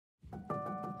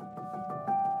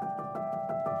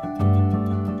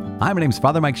Hi, my name is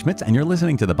Father Mike Schmitz, and you're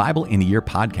listening to the Bible in a Year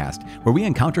podcast, where we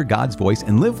encounter God's voice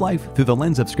and live life through the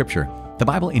lens of Scripture. The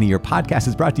Bible in a Year podcast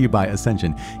is brought to you by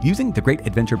Ascension. Using the Great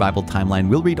Adventure Bible timeline,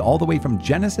 we'll read all the way from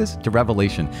Genesis to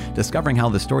Revelation, discovering how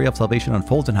the story of salvation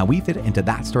unfolds and how we fit into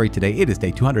that story today. It is day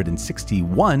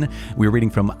 261. We're reading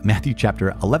from Matthew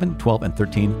chapter 11, 12, and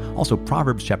 13. Also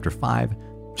Proverbs chapter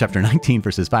 19,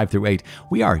 verses 5 through 8.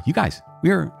 We are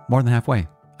more than halfway.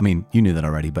 I mean, you knew that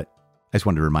already, but I just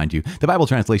wanted to remind you. The Bible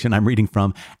translation I'm reading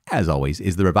from, as always,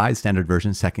 is the Revised Standard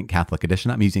Version, Second Catholic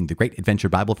Edition. I'm using the Great Adventure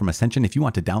Bible from Ascension. If you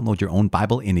want to download your own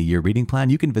Bible in a Year reading plan,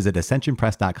 you can visit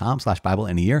ascensionpress.com/Bible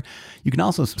in a Year. You can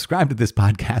also subscribe to this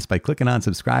podcast by clicking on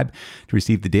subscribe to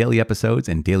receive the daily episodes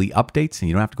and daily updates, and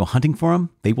you don't have to go hunting for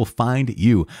them. They will find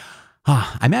you.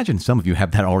 I imagine some of you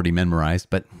have that already memorized,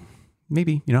 but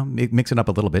maybe, mix it up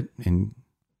a little bit, and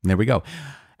there we go.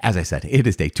 As I said, it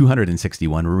is day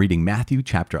 261. We're reading Matthew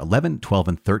chapter 11, 12,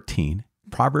 and 13,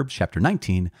 Proverbs chapter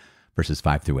 19, verses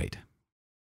 5 through 8.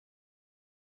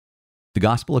 The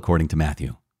Gospel according to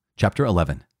Matthew, chapter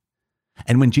 11.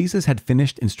 And when Jesus had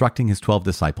finished instructing his 12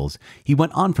 disciples, he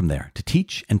went on from there to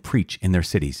teach and preach in their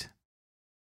cities.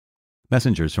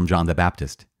 Messengers from John the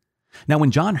Baptist. Now when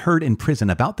John heard in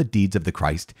prison about the deeds of the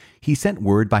Christ, he sent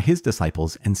word by his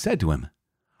disciples and said to him,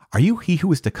 "Are you he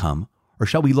who is to come, or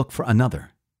shall we look for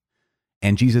another?"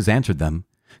 And Jesus answered them,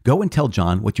 "Go and tell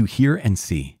John what you hear and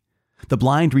see. The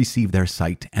blind receive their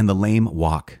sight, and the lame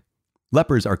walk.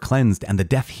 Lepers are cleansed, and the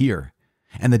deaf hear.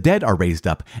 And the dead are raised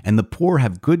up, and the poor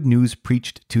have good news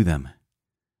preached to them.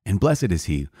 And blessed is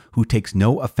he who takes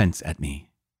no offense at me."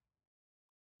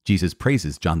 Jesus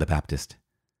praises John the Baptist.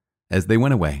 As they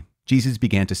went away, Jesus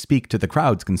began to speak to the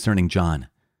crowds concerning John.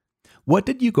 "What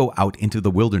did you go out into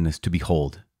the wilderness to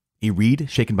behold? A reed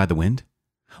shaken by the wind?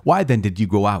 Why then did you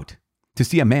go out? To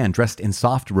see a man dressed in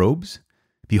soft robes?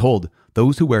 Behold,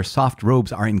 those who wear soft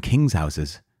robes are in kings'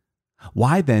 houses.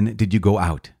 Why then did you go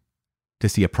out? To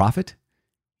see a prophet?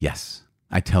 Yes,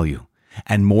 I tell you,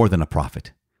 and more than a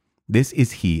prophet. This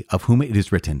is he of whom it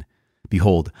is written,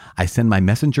 'Behold, I send my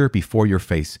messenger before your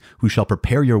face, who shall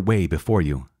prepare your way before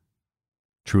you.'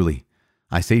 Truly,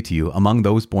 I say to you, among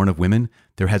those born of women,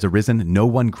 there has arisen no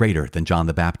one greater than John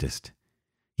the Baptist.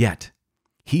 Yet,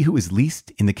 he who is least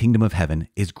in the kingdom of heaven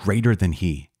is greater than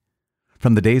he.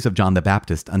 From the days of John the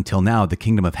Baptist until now, the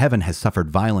kingdom of heaven has suffered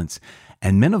violence,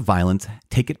 and men of violence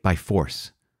take it by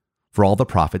force. For all the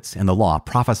prophets and the law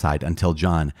prophesied until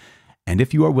John, and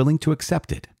if you are willing to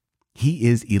accept it, he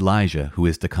is Elijah who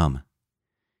is to come.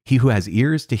 He who has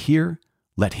ears to hear,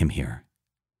 let him hear.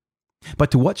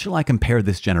 But to what shall I compare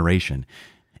this generation?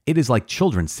 It is like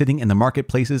children sitting in the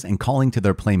marketplaces and calling to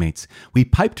their playmates, 'We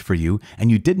piped for you,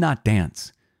 and you did not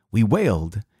dance. We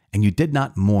wailed, and you did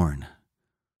not mourn.'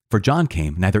 For John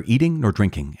came neither eating nor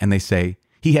drinking, and they say,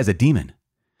 'He has a demon.'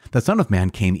 The Son of Man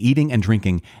came eating and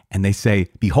drinking, and they say,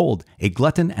 'Behold, a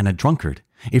glutton and a drunkard,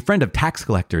 a friend of tax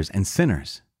collectors and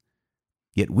sinners.'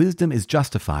 Yet wisdom is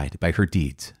justified by her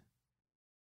deeds."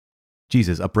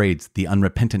 Jesus upbraids the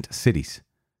unrepentant cities.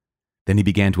 Then he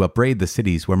began to upbraid the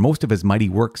cities where most of his mighty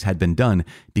works had been done,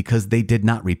 because they did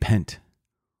not repent.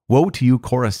 "Woe to you,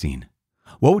 Chorazin!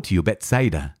 Woe to you,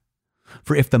 Bethsaida!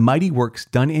 For if the mighty works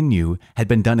done in you had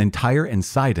been done in Tyre and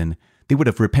Sidon, they would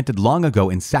have repented long ago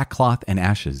in sackcloth and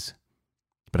ashes.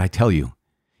 But I tell you,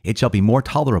 it shall be more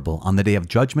tolerable on the day of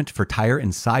judgment for Tyre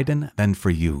and Sidon than for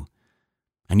you.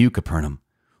 And you, Capernaum,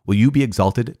 will you be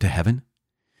exalted to heaven?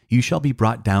 You shall be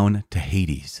brought down to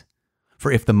Hades.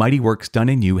 For if the mighty works done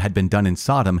in you had been done in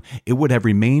Sodom, it would have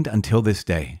remained until this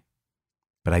day.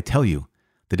 But I tell you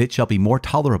that it shall be more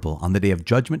tolerable on the day of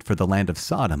judgment for the land of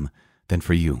Sodom than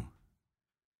for you."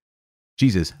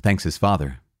 Jesus thanks his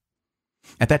Father.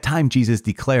 At that time, Jesus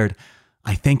declared,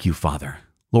 "I thank you, Father,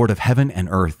 Lord of heaven and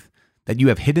earth, that you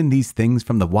have hidden these things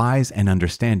from the wise and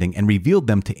understanding and revealed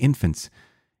them to infants.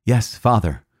 Yes,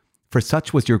 Father, for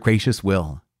such was your gracious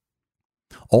will.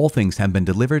 All things have been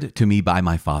delivered to me by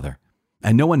my Father.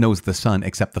 And no one knows the Son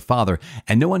except the Father,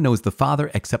 and no one knows the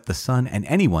Father except the Son, and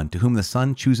anyone to whom the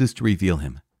Son chooses to reveal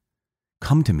him.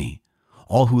 Come to me,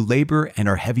 all who labor and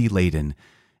are heavy laden,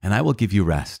 and I will give you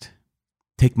rest.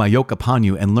 Take my yoke upon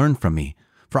you and learn from me,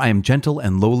 for I am gentle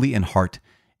and lowly in heart,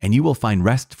 and you will find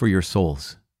rest for your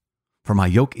souls. For my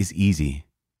yoke is easy,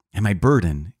 and my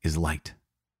burden is light."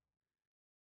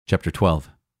 Chapter 12.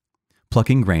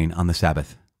 Plucking grain on the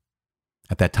Sabbath.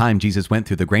 At that time Jesus went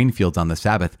through the grain fields on the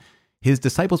Sabbath. His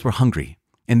disciples were hungry,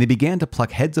 and they began to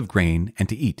pluck heads of grain and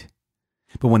to eat.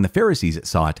 But when the Pharisees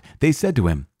saw it, they said to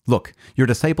him, "Look, your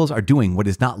disciples are doing what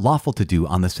is not lawful to do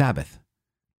on the Sabbath."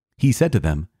 He said to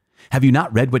them, "Have you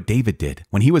not read what David did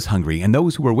when he was hungry and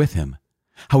those who were with him?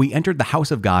 how he entered the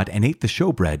house of God and ate the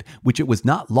showbread, which it was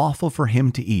not lawful for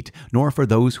him to eat, nor for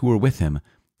those who were with him,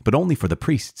 but only for the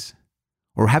priests.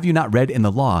 Or have you not read in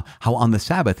the law how on the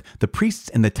Sabbath the priests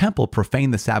in the temple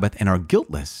profane the Sabbath and are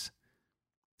guiltless?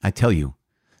 I tell you,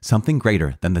 something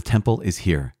greater than the temple is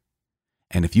here.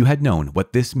 And if you had known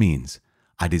what this means,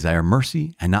 I desire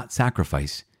mercy and not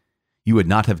sacrifice, you would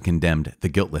not have condemned the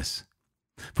guiltless.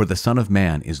 For the Son of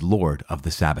Man is Lord of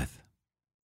the Sabbath.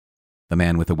 The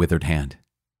man with a withered hand.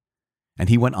 And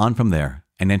he went on from there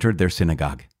and entered their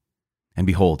synagogue. And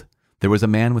behold, there was a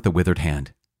man with a withered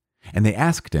hand. And they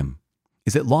asked him,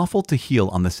 Is it lawful to heal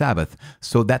on the Sabbath,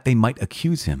 so that they might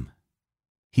accuse him?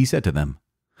 He said to them,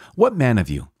 What man of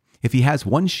you, if he has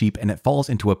one sheep and it falls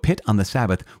into a pit on the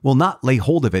Sabbath, will not lay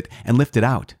hold of it and lift it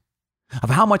out? Of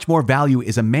how much more value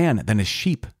is a man than a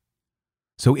sheep?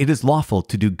 So it is lawful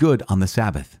to do good on the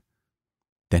Sabbath.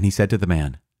 Then he said to the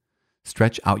man,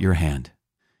 Stretch out your hand.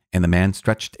 And the man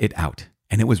stretched it out,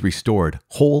 and it was restored,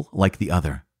 whole like the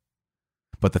other.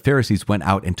 But the Pharisees went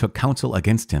out and took counsel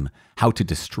against him, how to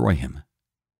destroy him.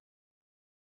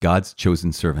 God's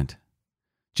chosen servant.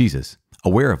 Jesus,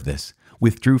 aware of this,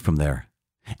 withdrew from there.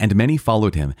 And many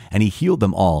followed him, and he healed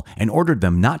them all, and ordered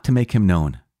them not to make him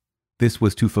known. This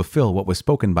was to fulfill what was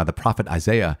spoken by the prophet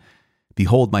Isaiah.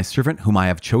 Behold my servant whom I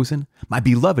have chosen, my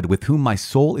beloved with whom my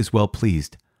soul is well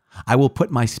pleased. I will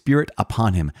put my spirit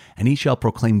upon him, and he shall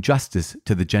proclaim justice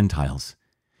to the Gentiles.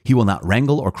 He will not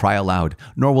wrangle or cry aloud,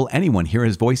 nor will anyone hear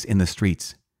his voice in the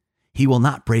streets. He will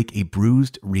not break a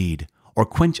bruised reed, or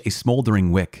quench a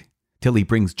smoldering wick, till he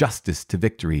brings justice to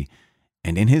victory,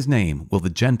 and in his name will the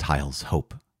Gentiles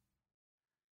hope.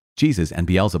 Jesus and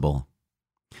Beelzebul.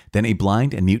 Then a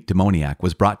blind and mute demoniac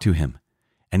was brought to him,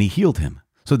 and he healed him,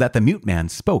 so that the mute man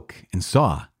spoke and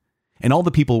saw. And all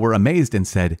the people were amazed and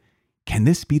said, Can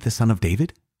this be the son of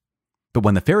David? But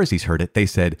when the Pharisees heard it, they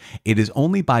said, It is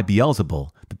only by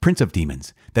Beelzebul, the prince of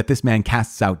demons, that this man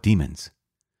casts out demons.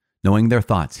 Knowing their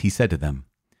thoughts, he said to them,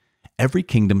 Every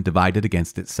kingdom divided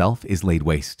against itself is laid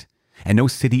waste, and no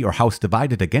city or house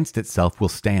divided against itself will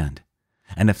stand.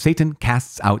 And if Satan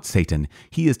casts out Satan,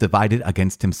 he is divided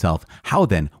against himself. How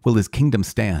then will his kingdom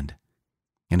stand?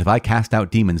 And if I cast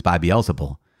out demons by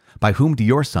Beelzebul, by whom do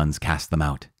your sons cast them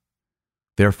out?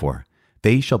 Therefore,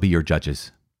 they shall be your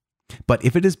judges. But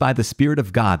if it is by the Spirit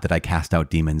of God that I cast out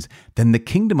demons, then the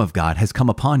kingdom of God has come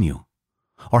upon you.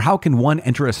 Or how can one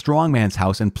enter a strong man's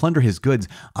house and plunder his goods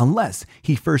unless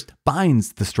he first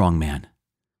binds the strong man?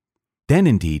 Then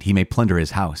indeed he may plunder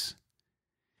his house.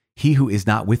 He who is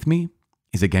not with me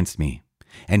is against me,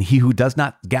 and he who does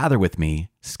not gather with me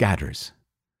scatters.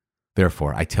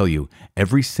 Therefore, I tell you,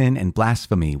 every sin and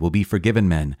blasphemy will be forgiven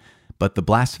men, but the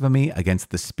blasphemy against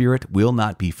the Spirit will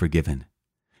not be forgiven.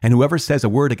 And whoever says a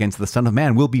word against the Son of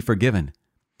Man will be forgiven.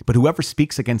 But whoever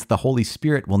speaks against the Holy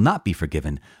Spirit will not be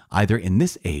forgiven, either in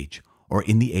this age or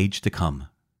in the age to come.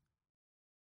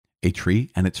 A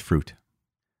tree and its fruit.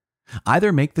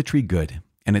 Either make the tree good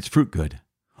and its fruit good,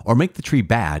 or make the tree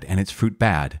bad and its fruit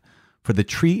bad, for the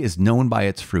tree is known by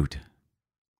its fruit.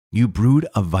 You brood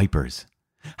of vipers,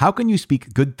 how can you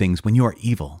speak good things when you are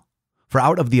evil? For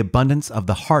out of the abundance of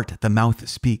the heart the mouth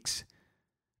speaks.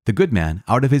 The good man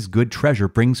out of his good treasure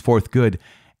brings forth good,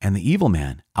 and the evil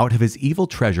man out of his evil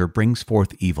treasure brings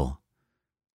forth evil.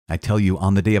 I tell you,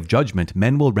 on the day of judgment,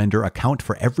 men will render account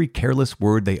for every careless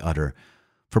word they utter.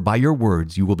 For by your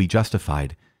words you will be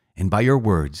justified, and by your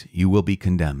words you will be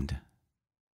condemned.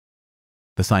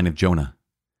 The sign of Jonah.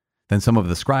 Then some of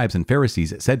the scribes and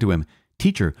Pharisees said to him,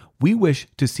 Teacher, we wish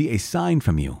to see a sign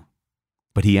from you.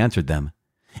 But he answered them,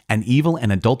 An evil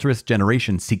and adulterous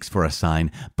generation seeks for a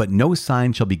sign, but no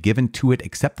sign shall be given to it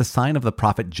except the sign of the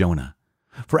prophet Jonah.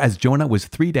 For as Jonah was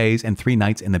 3 days and 3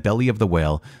 nights in the belly of the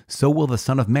whale, so will the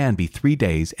Son of Man be 3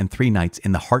 days and 3 nights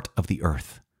in the heart of the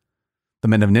earth. The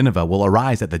men of Nineveh will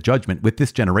arise at the judgment with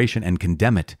this generation and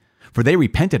condemn it, for they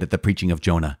repented at the preaching of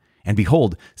Jonah, and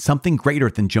behold, something greater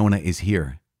than Jonah is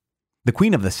here. The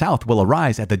queen of the south will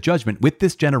arise at the judgment with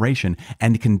this generation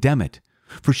and condemn it,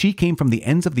 for she came from the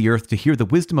ends of the earth to hear the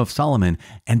wisdom of Solomon,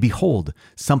 and behold,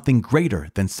 something greater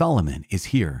than Solomon is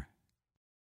here.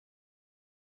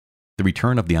 The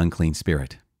return of the unclean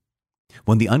spirit.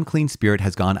 When the unclean spirit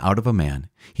has gone out of a man,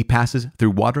 he passes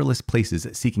through waterless places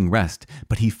seeking rest,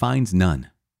 but he finds none.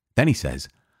 Then he says,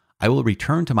 I will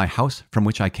return to my house from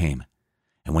which I came.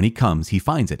 And when he comes, he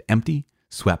finds it empty,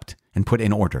 swept, and put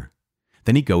in order.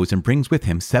 Then he goes and brings with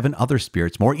him 7 other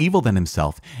spirits more evil than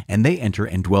himself, and they enter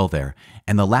and dwell there,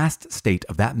 and the last state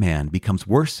of that man becomes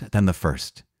worse than the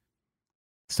first.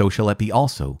 So shall it be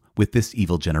also with this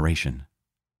evil generation.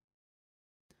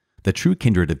 The true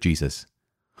kindred of Jesus.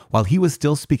 While he was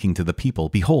still speaking to the people,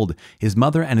 behold, his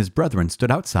mother and his brethren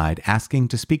stood outside, asking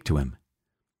to speak to him.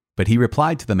 But he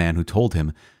replied to the man who told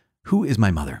him, "Who is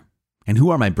my mother, and who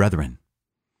are my brethren?"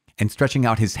 And stretching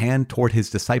out his hand toward his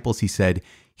disciples, he said,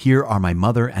 "Here are my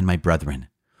mother and my brethren.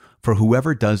 For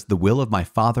whoever does the will of my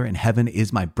Father in heaven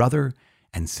is my brother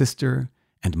and sister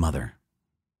and mother."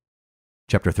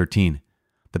 Chapter 13.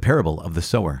 The parable of the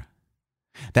sower.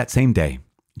 That same day,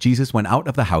 Jesus went out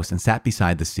of the house and sat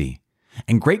beside the sea.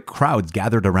 And great crowds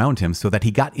gathered around him, so that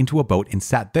he got into a boat and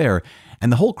sat there,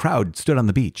 and the whole crowd stood on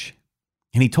the beach.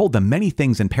 And he told them many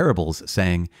things in parables,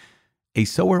 saying, "A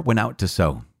sower went out to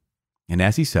sow. And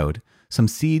as he sowed, some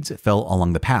seeds fell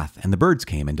along the path, and the birds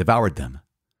came and devoured them.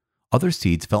 Other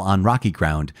seeds fell on rocky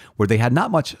ground, where they had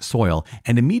not much soil,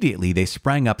 and immediately they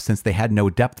sprang up, since they had no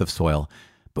depth of soil.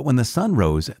 But when the sun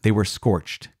rose, they were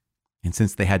scorched. And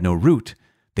since they had no root,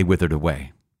 they withered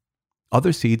away.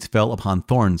 Other seeds fell upon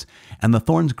thorns, and the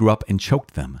thorns grew up and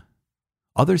choked them.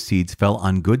 Other seeds fell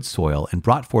on good soil and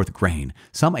brought forth grain,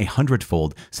 some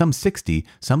 100-fold, some 60,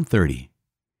 some 30.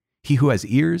 He who has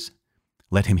ears,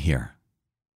 let him hear."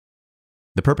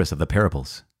 The purpose of the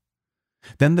parables.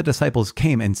 Then the disciples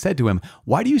came and said to him,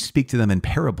 "Why do you speak to them in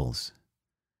parables?"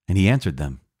 And he answered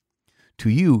them, "To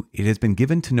you it has been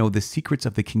given to know the secrets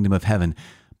of the kingdom of heaven,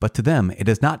 but to them it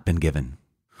has not been given.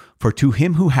 For to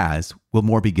him who has will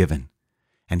more be given,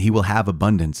 and he will have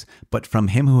abundance, but from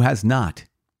him who has not,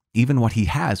 even what he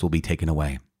has will be taken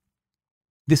away.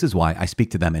 This is why I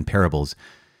speak to them in parables,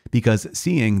 because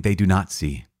seeing they do not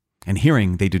see, and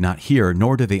hearing they do not hear,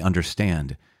 nor do they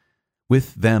understand.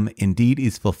 With them indeed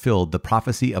is fulfilled the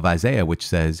prophecy of Isaiah, which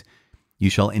says, 'You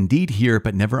shall indeed hear,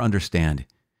 but never understand.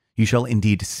 You shall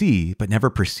indeed see, but never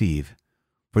perceive.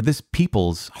 For this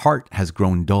people's heart has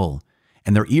grown dull,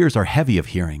 and their ears are heavy of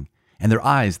hearing, and their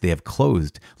eyes they have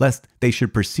closed, lest they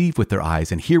should perceive with their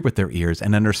eyes, and hear with their ears,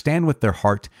 and understand with their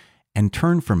heart, and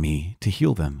turn from me to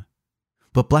heal them.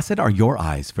 But blessed are your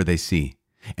eyes, for they see,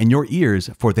 and your ears,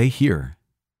 for they hear.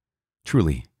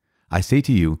 Truly, I say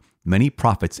to you, many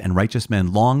prophets and righteous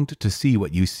men longed to see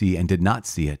what you see and did not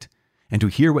see it, and to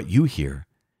hear what you hear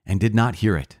and did not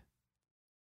hear it."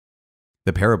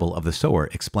 The parable of the sower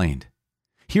explained.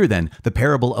 Hear then the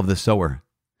parable of the sower.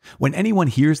 When anyone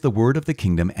hears the word of the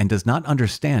kingdom and does not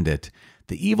understand it,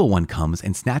 the evil one comes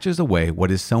and snatches away what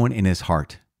is sown in his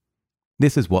heart.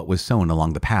 This is what was sown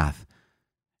along the path.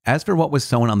 As for what was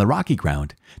sown on the rocky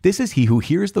ground, this is he who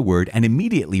hears the word and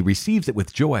immediately receives it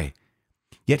with joy.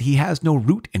 Yet he has no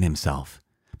root in himself,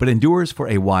 but endures for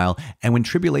a while, and when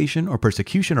tribulation or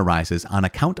persecution arises on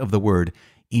account of the word,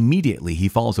 immediately he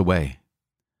falls away.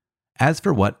 As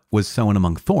for what was sown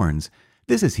among thorns,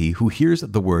 this is he who hears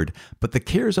the word, but the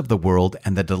cares of the world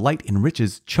and the delight in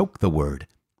riches choke the word,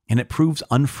 and it proves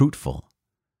unfruitful.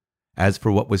 As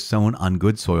for what was sown on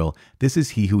good soil, this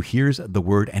is he who hears the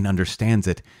word and understands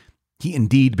it. He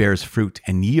indeed bears fruit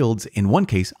and yields in one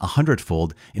case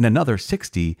 100-fold, in another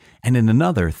 60, and in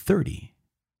another 30.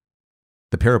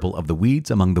 The parable of the weeds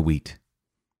among the wheat.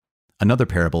 Another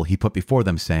parable he put before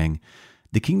them, saying,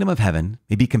 "The kingdom of heaven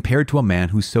may be compared to a man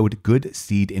who sowed good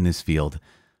seed in his field.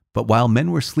 But while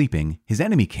men were sleeping, his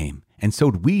enemy came and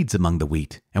sowed weeds among the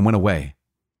wheat and went away.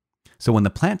 So when the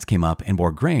plants came up and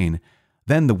bore grain,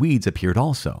 then the weeds appeared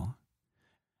also.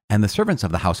 And the servants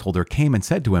of the householder came and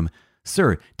said to him,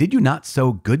 'Sir, did you not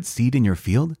sow good seed in your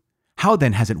field? How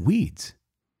then has it weeds?'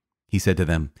 He said to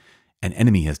them, 'An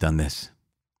enemy has done this.'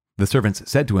 The servants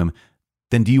said to him,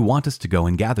 'Then do you want us to go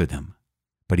and gather them?'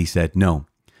 But he said, 'No,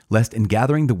 lest in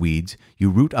gathering the weeds you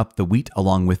root up the wheat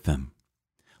along with them.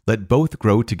 Let both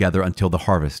grow together until the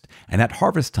harvest, and at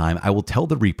harvest time I will tell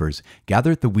the reapers,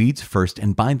 gather the weeds first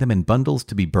and bind them in bundles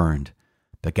to be burned,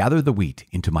 but gather the wheat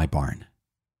into my barn.'"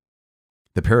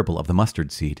 The parable of the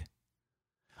mustard seed.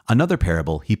 Another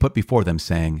parable he put before them,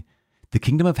 saying, "The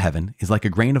kingdom of heaven is like a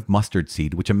grain of mustard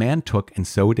seed, which a man took and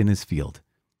sowed in his field.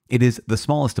 It is the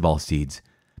smallest of all seeds,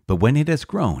 but when it has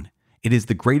grown, it is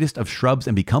the greatest of shrubs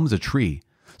and becomes a tree,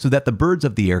 so that the birds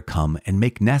of the air come and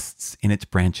make nests in its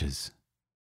branches."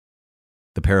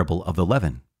 The parable of the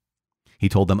leaven. He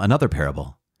told them another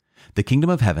parable. "The kingdom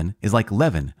of heaven is like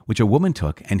leaven, which a woman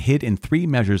took and hid in 3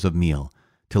 measures of meal,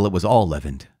 till it was all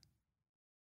leavened."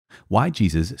 Why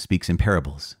Jesus speaks in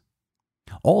parables.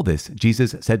 All this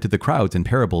Jesus said to the crowds in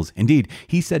parables. Indeed,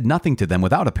 he said nothing to them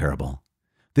without a parable.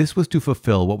 This was to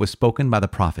fulfill what was spoken by the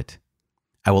prophet.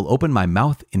 "I will open my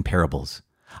mouth in parables.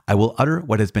 I will utter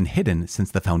what has been hidden since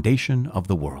the foundation of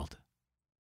the world."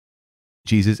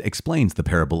 Jesus explains the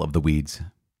parable of the weeds.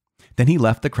 Then he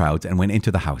left the crowds and went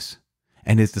into the house.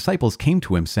 And his disciples came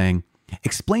to him, saying,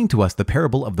 "Explain to us the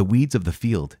parable of the weeds of the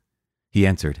field." He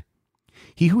answered,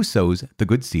 He who sows the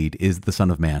good seed is the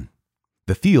Son of Man.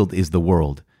 The field is the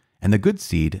world, and the good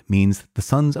seed means the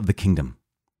sons of the kingdom.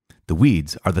 The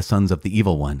weeds are the sons of the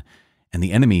evil one, and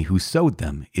the enemy who sowed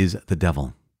them is the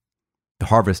devil. The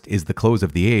harvest is the close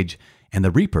of the age, and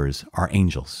the reapers are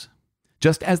angels.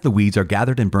 Just as the weeds are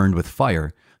gathered and burned with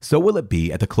fire, so will it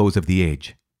be at the close of the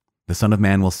age. The Son of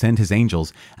Man will send his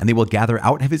angels, and they will gather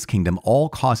out of his kingdom all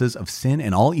causes of sin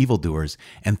and all evildoers,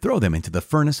 and throw them into the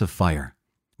furnace of fire,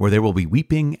 where there will be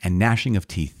weeping and gnashing of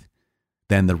teeth.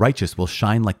 Then the righteous will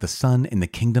shine like the sun in the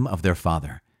kingdom of their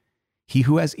Father. He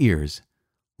who has ears,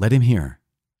 let him hear.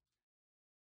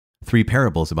 3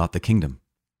 parables about the kingdom.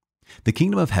 The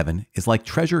kingdom of heaven is like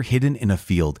treasure hidden in a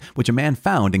field, which a man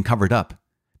found and covered up.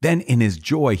 Then in his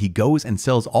joy he goes and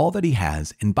sells all that he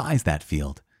has and buys that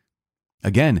field.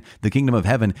 Again, the kingdom of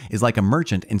heaven is like a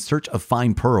merchant in search of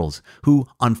fine pearls, who,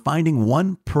 on finding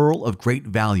one pearl of great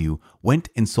value, went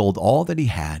and sold all that he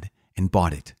had and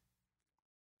bought it.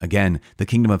 Again, the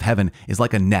kingdom of heaven is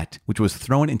like a net which was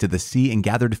thrown into the sea and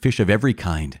gathered fish of every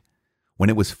kind. When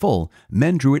it was full,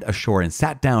 men drew it ashore and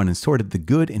sat down and sorted the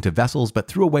good into vessels, but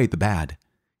threw away the bad.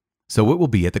 So it will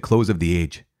be at the close of the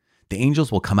age. The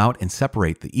angels will come out and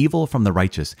separate the evil from the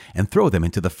righteous and throw them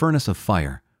into the furnace of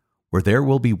fire, where there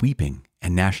will be weeping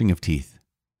and gnashing of teeth.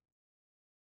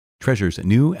 Treasures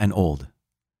new and old.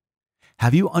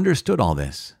 Have you understood all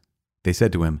this? They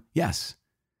said to him, Yes.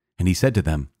 And he said to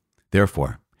them,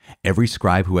 Therefore, every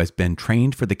scribe who has been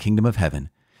trained for the kingdom of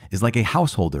heaven is like a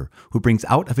householder who brings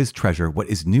out of his treasure what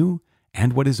is new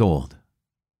and what is old.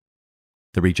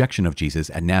 The rejection of Jesus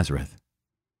at Nazareth.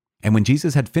 And when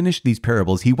Jesus had finished these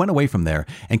parables, he went away from there,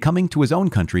 and coming to his own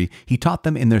country, he taught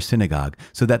them in their synagogue,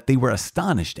 so that they were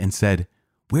astonished and said,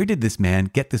 Where did this man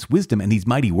get this wisdom and these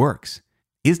mighty works?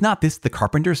 Is not this the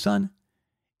carpenter's son?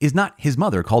 Is not his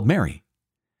mother called Mary?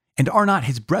 And are not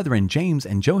his brethren James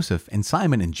and Joseph and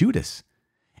Simon and Judas?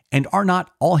 And are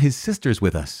not all his sisters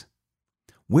with us?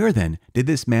 Where then did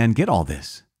this man get all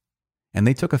this? And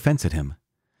they took offense at him.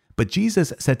 But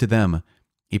Jesus said to them,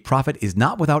 A prophet is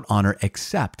not without honor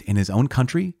except in his own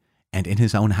country and in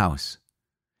his own house.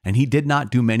 And he did not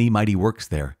do many mighty works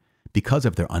there because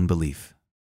of their unbelief.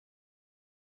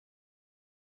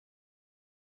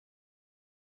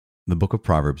 The book of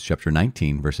Proverbs, chapter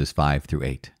 19, verses 5 through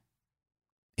 8.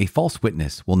 A false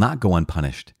witness will not go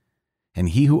unpunished, and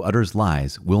he who utters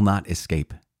lies will not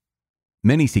escape.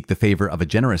 Many seek the favor of a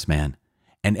generous man,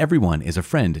 and everyone is a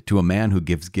friend to a man who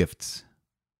gives gifts.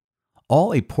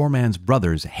 All a poor man's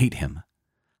brothers hate him.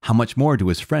 How much more do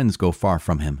his friends go far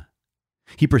from him?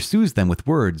 He pursues them with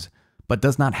words, but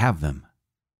does not have them.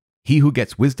 He who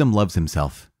gets wisdom loves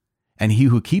himself, and he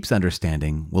who keeps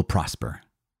understanding will prosper.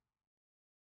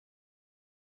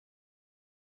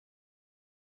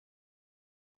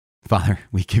 Father,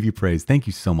 we give you praise. Thank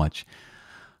you so much.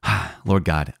 Lord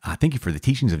God, thank you for the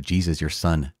teachings of Jesus, your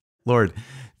Son. Lord,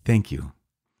 thank you.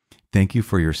 Thank you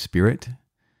for your Spirit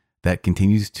that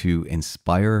continues to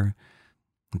inspire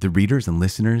the readers and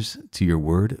listeners to your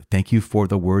word. Thank you for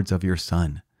the words of your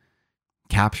Son,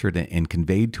 captured and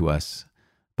conveyed to us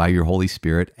by your Holy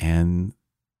Spirit and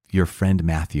your friend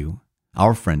Matthew,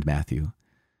 our friend Matthew.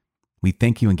 We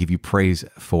thank you and give you praise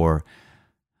for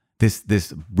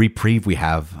this reprieve we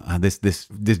have, this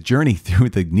journey through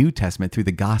the New Testament, through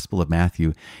the Gospel of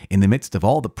Matthew, in the midst of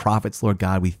all the prophets. Lord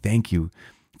God, we thank you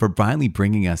for finally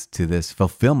bringing us to this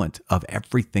fulfillment of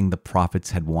everything the prophets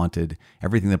had wanted,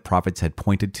 everything the prophets had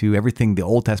pointed to, everything the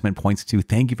Old Testament points to.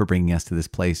 Thank you for bringing us to this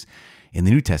place in the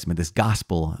New Testament, this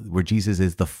gospel where Jesus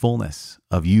is the fullness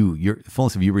of you, your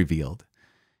fullness of you revealed.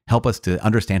 Help us to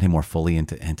understand him more fully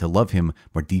and to love him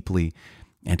more deeply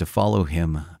and to follow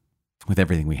him with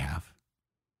everything we have.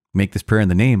 Make this prayer in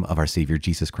the name of our Savior,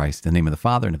 Jesus Christ, in the name of the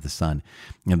Father and of the Son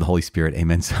and of the Holy Spirit.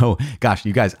 Amen. So, gosh,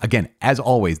 you guys, again, as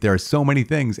always, there are so many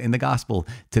things in the gospel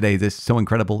today. This is so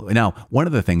incredible. Now, one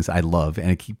of the things I love, and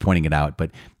I keep pointing it out,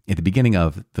 but at the beginning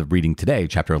of the reading today,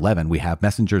 chapter 11, we have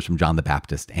messengers from John the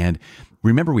Baptist. And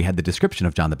remember, we had the description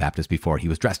of John the Baptist before. He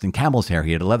was dressed in camel's hair.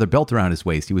 He had a leather belt around his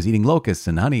waist. He was eating locusts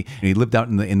and honey, and he lived out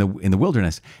in the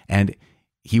wilderness. And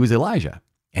he was Elijah.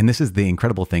 And this is the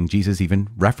incredible thing. Jesus even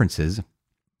references,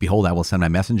 Behold, I will send my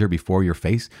messenger before your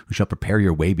face, who shall prepare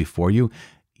your way before you.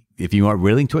 If you are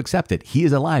willing to accept it, he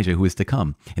is Elijah who is to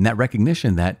come. And that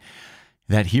recognition that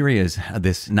here he is,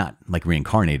 this not like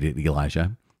reincarnated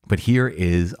Elijah, but here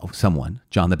is someone,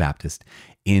 John the Baptist,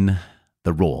 in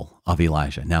the role of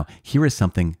Elijah. Now, here is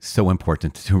something so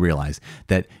important to realize,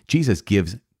 that Jesus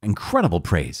gives incredible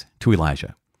praise to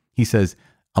Elijah. He says,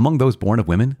 Among those born of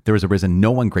women, there has arisen no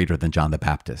one greater than John the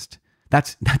Baptist.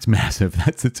 That's massive.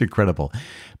 It's incredible.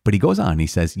 But he goes on, he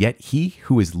says, yet he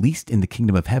who is least in the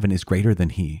kingdom of heaven is greater than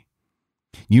he.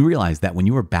 You realize that when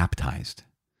you are baptized,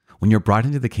 when you're brought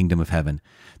into the kingdom of heaven,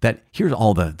 that here's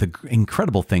all the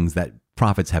incredible things that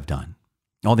prophets have done.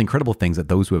 All the incredible things that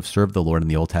those who have served the Lord in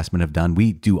the Old Testament have done.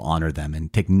 We do honor them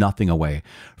and take nothing away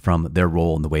from their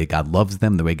role and the way God loves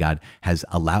them, the way God has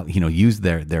allowed, used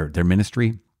their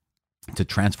ministry to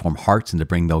transform hearts and to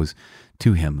bring those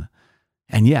to him.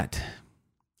 And yet,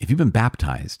 if you've been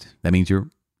baptized, that means you're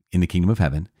in the kingdom of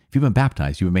heaven. If you've been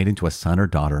baptized, you've been made into a son or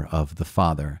daughter of the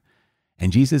Father.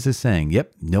 And Jesus is saying,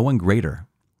 yep, no one greater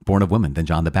born of woman than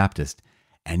John the Baptist.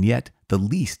 And yet the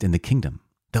least in the kingdom,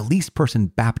 the least person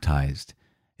baptized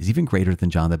is even greater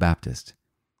than John the Baptist,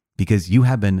 because you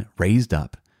have been raised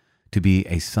up to be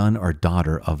a son or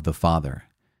daughter of the Father.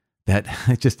 That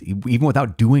just, even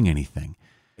without doing anything,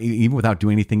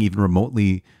 even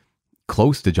remotely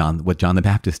close to what John the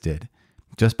Baptist did,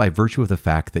 just by virtue of the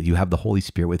fact that you have the Holy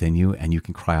Spirit within you and you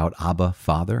can cry out, Abba,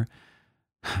 Father,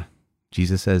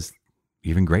 Jesus says,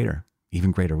 even greater,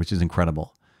 which is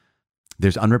incredible.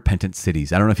 There's unrepentant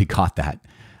cities. I don't know if you caught that.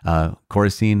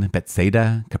 Chorazin,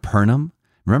 Bethsaida, Capernaum.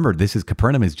 Remember,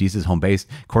 Capernaum is Jesus' home base.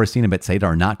 Chorazin and Bethsaida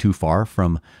are not too far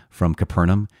from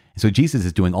Capernaum. So Jesus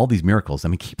is doing all these miracles. I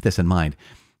mean, keep this in mind,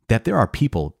 that there are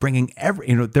people bringing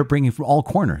they're bringing from all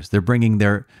corners. They're bringing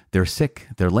their sick,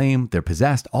 they're lame, they're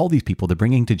possessed, all these people they're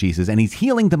bringing to Jesus, and he's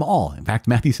healing them all. In fact,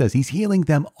 Matthew says he's healing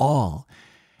them all.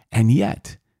 And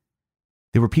yet,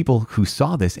 there were people who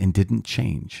saw this and didn't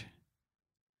change.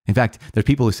 In fact, there's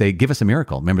people who say, give us a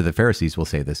miracle. Remember, the Pharisees will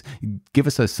say this, give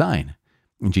us a sign.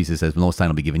 And Jesus says, well, no sign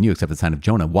will be given you except the sign of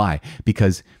Jonah. Why?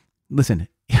 Because, listen,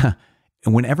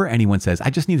 whenever anyone says,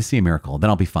 I just need to see a miracle, then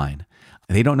I'll be fine.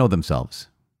 They don't know themselves,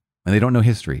 and they don't know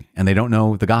history, and they don't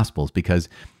know the Gospels, because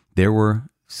there were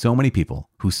so many people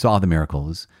who saw the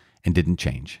miracles and didn't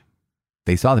change.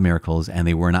 They saw the miracles and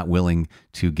they were not willing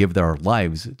to give their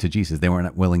lives to Jesus. They were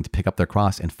not willing to pick up their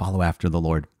cross and follow after the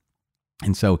Lord.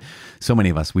 And so many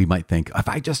of us, we might think, if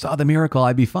I just saw the miracle,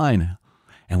 I'd be fine.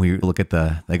 And we look at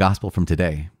the gospel from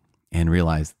today and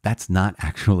realize that's not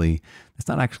actually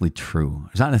true.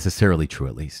 It's not necessarily true,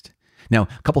 at least. Now,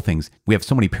 a couple things. We have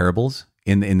so many parables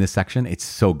in this section. It's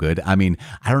so good. I mean,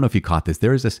 I don't know if you caught this.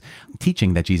 There is this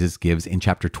teaching that Jesus gives in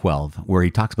chapter 12 where he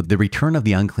talks about the return of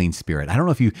the unclean spirit. I don't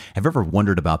know if you have ever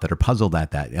wondered about that or puzzled at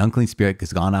that. The unclean spirit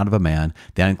has gone out of a man.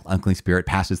 The unclean spirit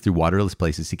passes through waterless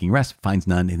places seeking rest, finds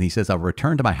none, and he says, I'll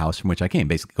return to my house from which I came.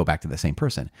 Basically go back to the same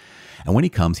person. And when he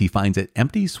comes, he finds it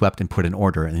empty, swept, and put in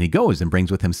order. And then he goes and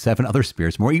brings with him 7 other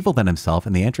spirits more evil than himself,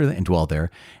 and they enter and dwell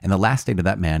there. And the last state of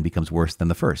that man becomes worse than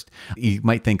the first. You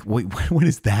might think, wait, what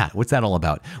is that? What's that all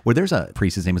about? Well, there's a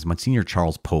priest, his name is Monsignor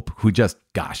Charles Pope, who just,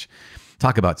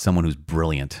 talk about someone who's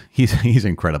brilliant. He's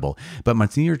incredible. But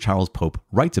Monsignor Charles Pope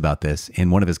writes about this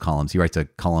in one of his columns. He writes a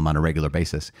column on a regular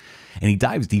basis, and he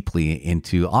dives deeply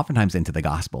oftentimes into the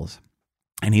Gospels.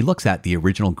 And he looks at the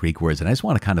original Greek words. And I just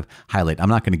want to kind of highlight, I'm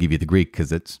not going to give you the Greek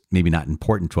because it's maybe not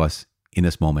important to us in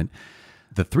this moment.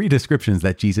 The 3 descriptions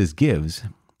that Jesus gives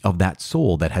of that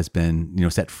soul that has been,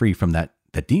 set free from that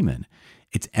demon.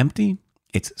 It's empty,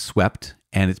 it's swept,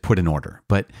 and it's put in order.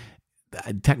 But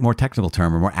a more technical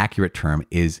term or more accurate term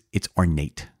is it's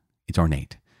ornate. It's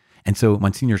ornate. And so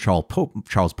Monsignor Charles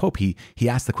Pope, he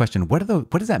asked the question, what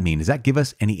does that mean? Does that give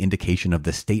us any indication of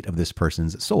the state of this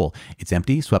person's soul? It's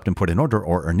empty, swept, and put in order,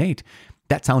 or ornate.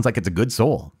 That sounds like it's a good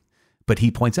soul. But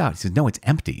he points out, he says, no, it's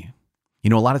empty. A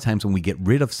lot of times when we get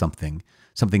rid of something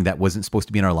that wasn't supposed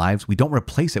to be in our lives, we don't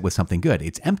replace it with something good.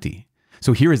 It's empty.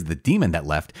 So here is the demon that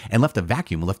left a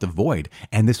vacuum, left a void.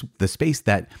 And the space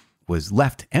that was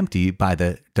left empty by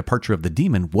the departure of the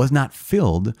demon was not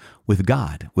filled with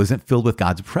God, wasn't filled with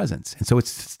God's presence. And so it's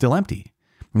still empty.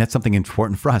 And that's something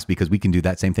important for us because we can do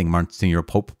that same thing. Monsignor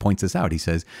Pope points this out. He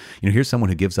says, here's someone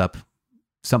who gives up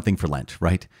something for Lent,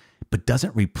 right? But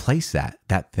doesn't replace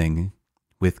that thing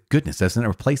with goodness, doesn't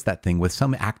replace that thing with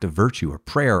some act of virtue or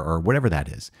prayer or whatever that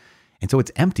is. And so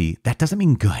it's empty. That doesn't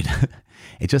mean good.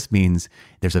 It just means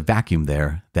there's a vacuum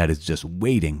there that is just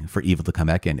waiting for evil to come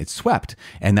back in. It's swept.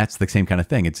 And that's the same kind of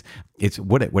thing. It's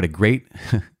what a great,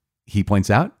 he points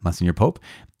out, Monsignor Pope,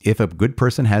 if a good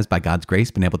person has by God's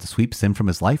grace been able to sweep sin from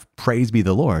his life, praise be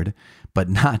the Lord, but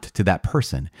not to that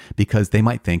person because they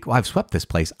might think, well, I've swept this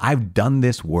place. I've done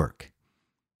this work.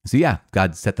 So yeah,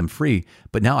 God set them free,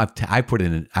 but now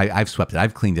I've swept it.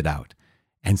 I've cleaned it out.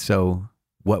 And so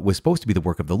what was supposed to be the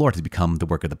work of the Lord has become the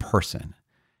work of the person.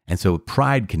 And so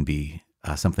pride can be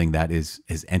something that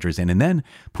enters in, and then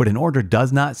put in order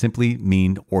does not simply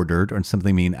mean ordered or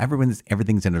simply mean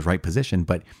everything's in its right position,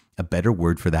 but a better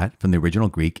word for that from the original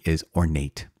Greek is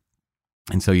ornate.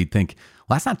 And so you'd think,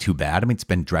 well, that's not too bad. I mean, it's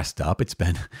been dressed up, it's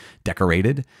been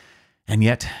decorated. And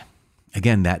yet,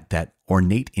 again, that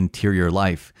ornate interior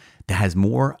life that has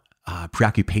more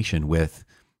preoccupation with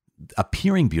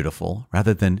appearing beautiful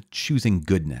rather than choosing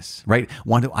goodness, right?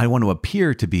 I want to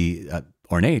appear to be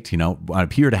ornate, I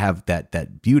appear to have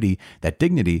that beauty, that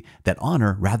dignity, that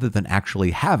honor, rather than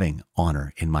actually having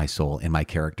honor in my soul, in my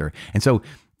character. And so,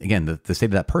 again, the state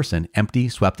of that person, empty,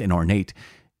 swept, and ornate,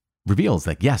 reveals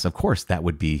that, yes, of course, that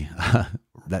would be,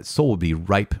 that soul would be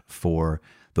ripe for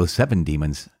those 7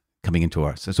 demons coming into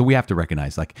us. So we have to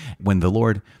recognize, like, when the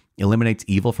Lord eliminates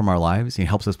evil from our lives, He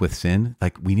helps us with sin,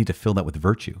 like, we need to fill that with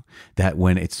virtue. That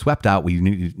when it's swept out, we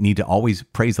need to always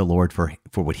praise the Lord for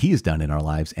what He has done in our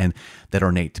lives, and that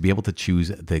ornate, to be able to choose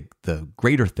the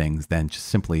greater things than just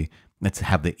simply, let's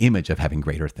have the image of having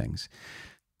greater things.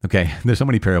 Okay, there's so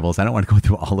many parables. I don't want to go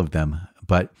through all of them,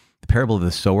 but the parable of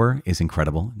the sower is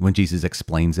incredible. When Jesus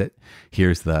explains it,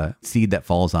 here's the seed that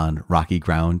falls on rocky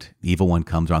ground. The evil one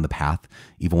comes around the path.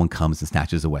 Evil one comes and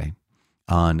snatches away.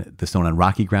 On the stone on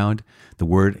rocky ground,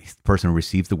 the person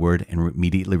receives the word and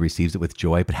immediately receives it with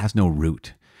joy, but has no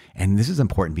root. And this is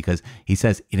important because He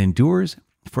says it endures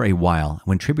for a while.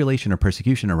 When tribulation or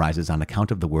persecution arises on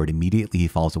account of the word, immediately he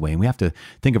falls away. And we have to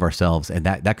think of ourselves, and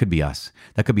that could be us.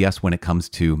 That could be us when it comes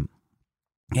to,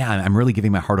 yeah, I'm really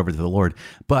giving my heart over to the Lord.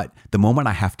 But the moment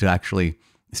I have to actually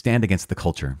stand against the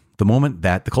culture, the moment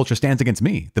that the culture stands against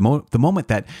me, the moment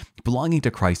that belonging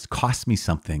to Christ costs me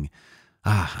something,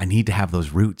 I need to have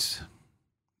those roots,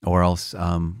 or else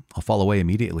I'll fall away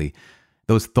immediately.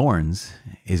 Those thorns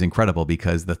is incredible,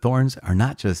 because the thorns are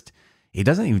not just, He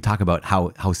doesn't even talk about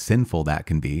how sinful that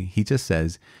can be. He just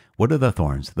says, what are the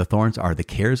thorns? The thorns are the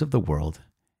cares of the world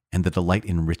and the delight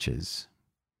in riches.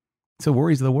 So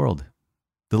worries of the world,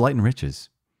 delight in riches.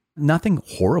 Nothing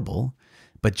horrible,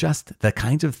 but just the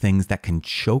kinds of things that can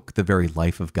choke the very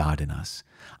life of God in us.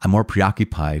 I'm more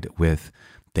preoccupied with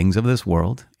things of this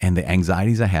world and the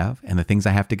anxieties I have and the things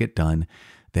I have to get done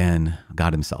than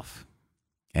God Himself.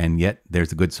 And yet there's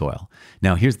the good soil.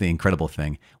 Now, here's the incredible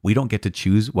thing. We don't get to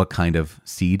choose what kind of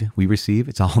seed we receive.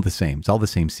 It's all the same. It's all the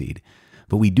same seed.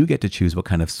 But we do get to choose what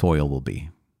kind of soil will be.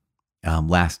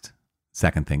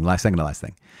 Second to last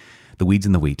thing. The weeds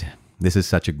and the wheat. This is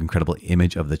such an incredible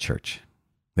image of the church.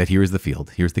 That here is the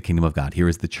field. Here's the kingdom of God. Here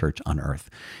is the church on earth.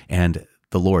 And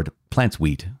the Lord plants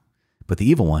wheat, but the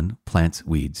evil one plants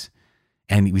weeds.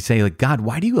 And we say, like, God,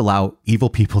 why do you allow evil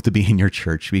people to be in your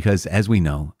church? Because as we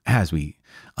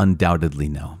undoubtedly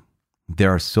know,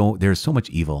 there's so much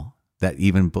evil that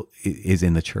even is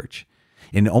in the church.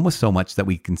 And almost so much that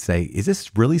we can say, is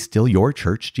this really still your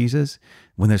church, Jesus?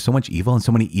 When there's so much evil and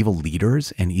so many evil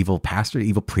leaders and evil pastors,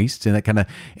 evil priests, and that kind of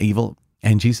evil.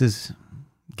 And Jesus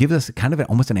gives us kind of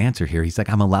almost an answer here. He's like,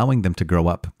 I'm allowing them to grow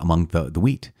up among the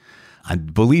wheat.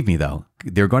 Believe me, though,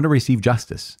 they're going to receive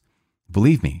justice.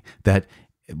 Believe me, that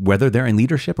whether they're in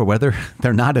leadership or whether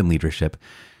they're not in leadership,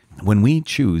 when we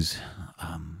choose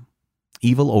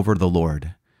evil over the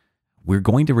Lord, we're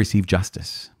going to receive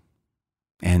justice.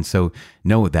 And so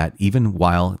know that even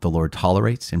while the Lord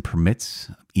tolerates and permits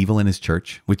evil in His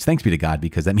church, which thanks be to God,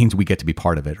 because that means we get to be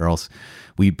part of it, or else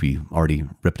we'd be already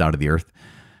ripped out of the earth.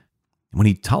 When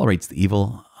He tolerates the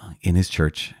evil in His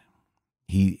church,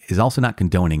 He is also not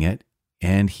condoning it,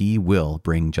 and He will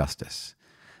bring justice.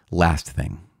 Last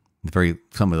thing,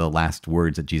 some of the last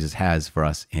words that Jesus has for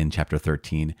us in chapter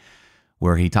 13,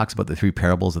 where He talks about the 3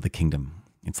 parables of the kingdom.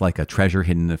 It's like a treasure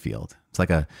hidden in a field. It's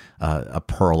like a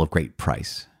pearl of great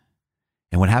price.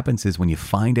 And what happens is when you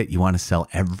find it, you want to sell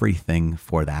everything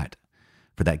for that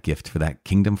gift, for that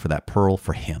kingdom, for that pearl,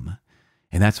 for Him.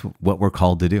 And that's what we're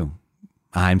called to do.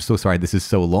 I'm so sorry this is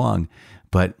so long,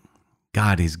 but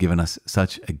God has given us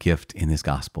such a gift in this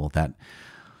gospel that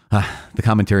the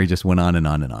commentary just went on and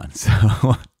on and on.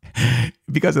 So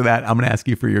because of that, I'm going to ask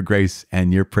you for your grace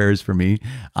and your prayers for me.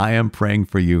 I am praying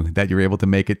for you that you're able to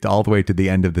make it all the way to the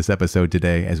end of this episode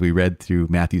today as we read through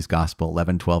Matthew's Gospel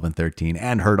 11, 12, and 13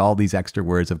 and heard all these extra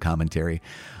words of commentary.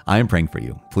 I am praying for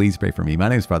you. Please pray for me. My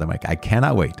name is Father Mike. I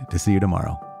cannot wait to see you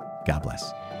tomorrow. God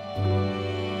bless.